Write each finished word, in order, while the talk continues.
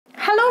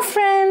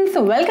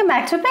welcome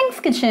back to Pink's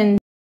Kitchen.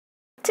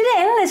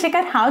 Today, let's check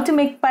out how to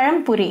make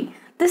Pazham Puri.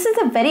 This is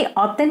a very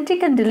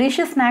authentic and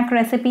delicious snack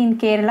recipe in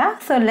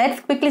Kerala. So let's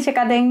quickly check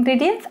out the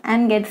ingredients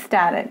and get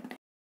started.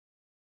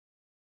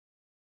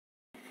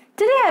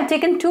 Today, I have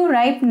taken 2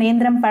 ripe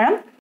nendram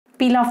pazham.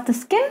 Peel off the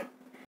skin.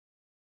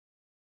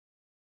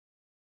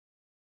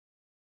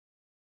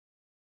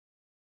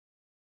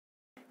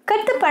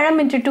 Cut the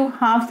pazham into 2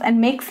 halves and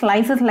make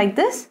slices like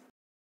this.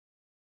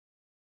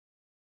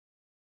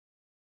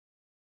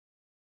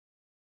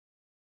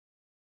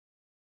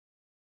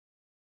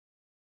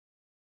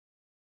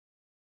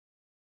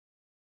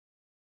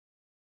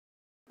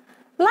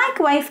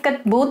 Likewise,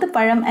 cut both the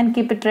pazham and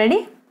keep it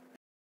ready.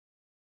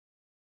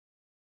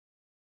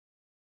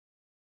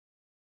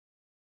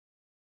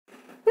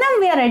 Now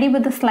we are ready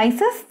with the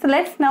slices. So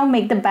let's now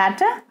make the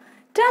batter.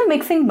 To a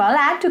mixing bowl,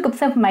 add 2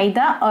 cups of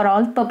maida or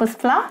all-purpose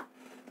flour,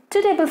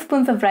 2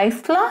 tablespoons of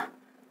rice flour,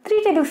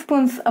 3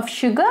 tablespoons of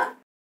sugar,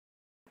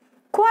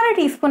 1/4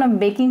 teaspoon of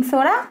baking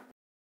soda,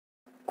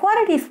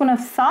 1/4 teaspoon of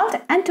salt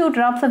and 2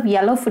 drops of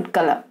yellow food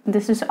color.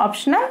 This is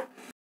optional.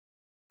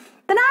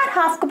 Then add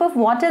 1/2 cup of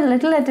water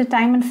little at a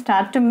time and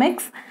start to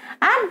mix.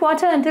 Add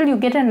water until you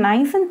get a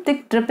nice and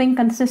thick dripping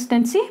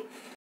consistency.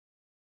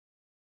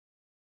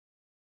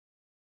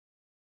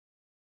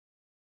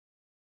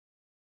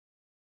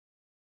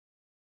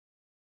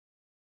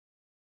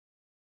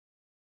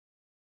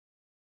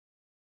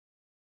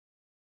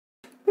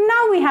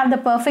 Now we have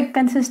the perfect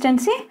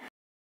consistency.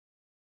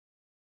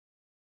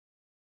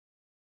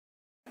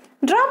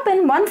 Drop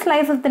in 1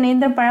 slice of the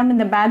nendram pazham in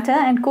the batter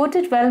and coat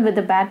it well with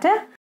the batter.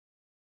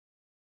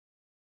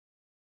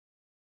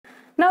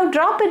 Now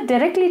drop it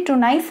directly to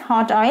nice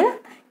hot oil.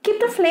 Keep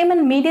the flame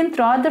on medium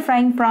throughout the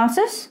frying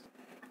process.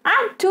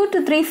 Add 2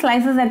 to 3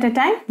 slices at a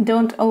time.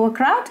 Don't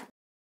overcrowd.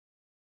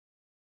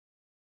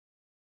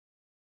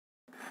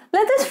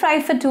 Let this fry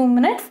for 2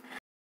 minutes.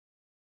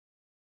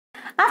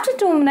 After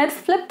 2 minutes,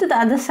 flip to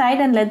the other side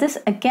and let this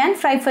again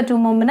fry for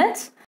 2 more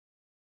minutes.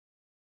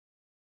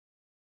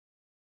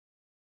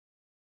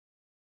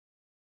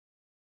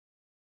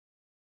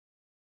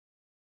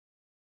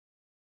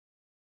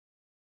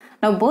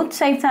 Now both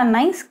sides are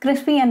nice,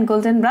 crispy and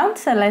golden brown,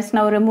 so let's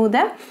now remove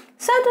them.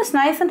 Serve this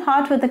nice and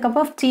hot with a cup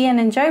of tea and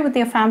enjoy with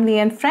your family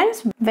and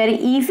friends. Very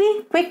easy,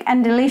 quick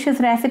and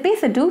delicious recipe.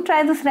 So do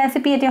try this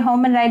recipe at your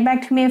home and write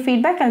back to me your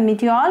feedback. I'll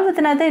meet you all with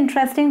another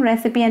interesting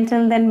recipe.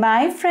 Until then,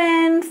 bye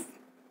friends.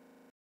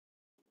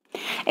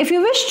 If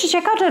you wish to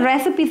check out our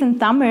recipes in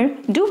Tamil,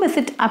 do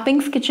visit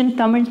Pink's Kitchen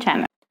Tamil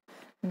channel.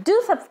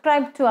 Do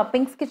subscribe to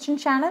Pink's Kitchen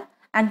channel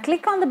and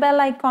click on the bell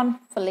icon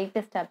for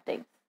latest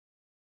updates.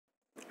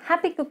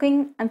 Happy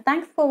cooking and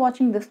thanks for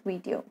watching this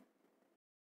video.